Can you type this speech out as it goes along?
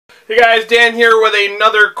Hey guys, Dan here with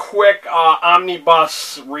another quick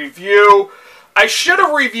omnibus review. I should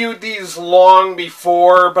have reviewed these long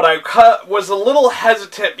before, but I was a little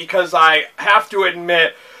hesitant because I have to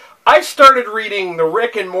admit, I started reading the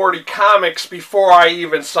Rick and Morty comics before I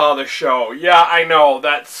even saw the show. Yeah, I know,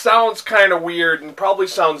 that sounds kind of weird and probably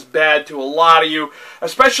sounds bad to a lot of you,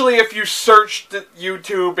 especially if you searched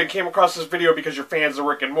YouTube and came across this video because you're fans of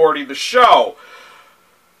Rick and Morty, the show.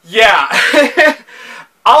 Yeah.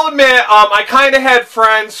 I'll admit, I kind of had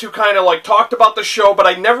friends who kind of like talked about the show, but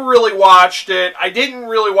I never really watched it. I didn't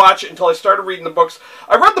really watch it until I started reading the books.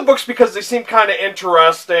 I read the books because they seem kind of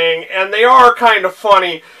interesting, and they are kind of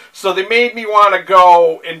funny, so they made me want to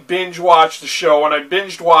go and binge watch the show, and I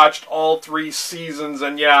binge watched all 3 seasons,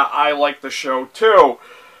 and yeah, I like the show too.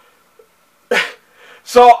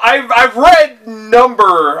 So I've read a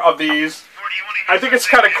number of these. I think it's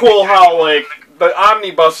kind of cool how like the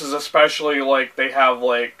omnibuses especially, like, they have,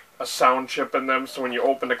 like, a sound chip in them, so when you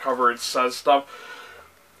open the cover, it says stuff.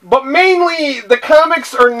 But mainly, the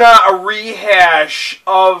comics are not a rehash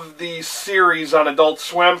of the series on Adult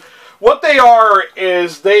Swim. What they are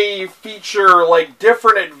is they feature, like,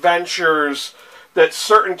 different adventures that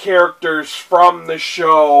certain characters from the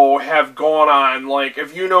show have gone on. Like,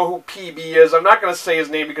 if you know who PB is, I'm not going to say his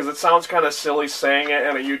name because it sounds kind of silly saying it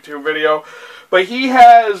in a YouTube video. But he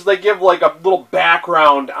has, they give like a little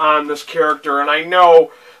background on this character, and I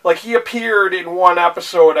know, like, he appeared in one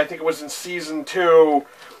episode, I think it was in season 2,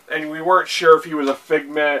 and we weren't sure if he was a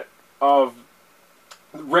figment of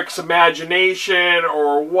Rick's imagination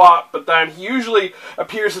or what, but then he usually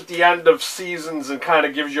appears at the end of seasons and kind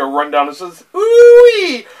of gives you a rundown and says,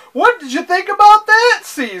 "Ooh-wee, what did you think about that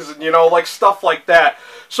season?" You know, like stuff like that.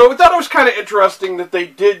 So I thought it was kind of interesting that they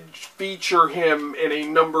did feature him in a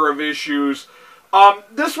number of issues.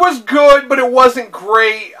 This was good, but it wasn't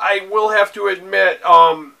great. I will have to admit,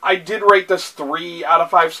 I did rate this 3 out of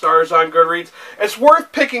 5 stars on Goodreads. It's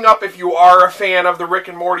worth picking up if you are a fan of the Rick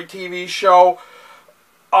and Morty TV show.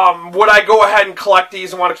 Would I go ahead and collect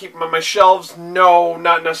these and want to keep them on my shelves? No,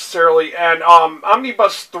 not necessarily. And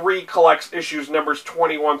Omnibus 3 collects issues numbers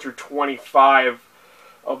 21 through 25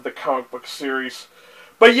 of the comic book series.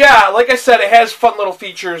 But yeah, like I said, it has fun little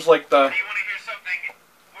features like the...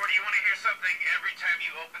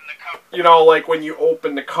 You know, like when you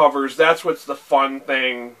open the covers, that's what's the fun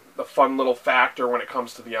thing, the fun little factor when it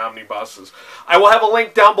comes to the omnibuses. I will have a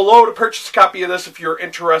link down below to purchase a copy of this if you're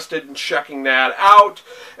interested in checking that out.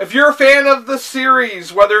 If you're a fan of the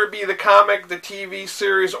series, whether it be the comic, the TV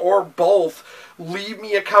series, or both, leave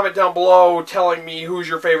me a comment down below telling me who's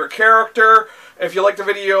your favorite character. If you like the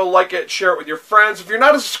video, like it, share it with your friends. If you're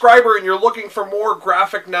not a subscriber and you're looking for more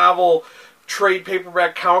graphic novel, trade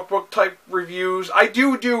paperback, comic book type reviews, I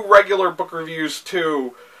do regular book reviews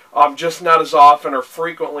too, just not as often or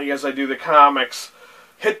frequently as I do the comics.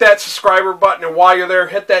 Hit that subscriber button, and while you're there,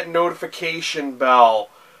 hit that notification bell.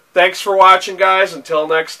 Thanks for watching, guys. Until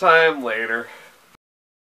next time, later.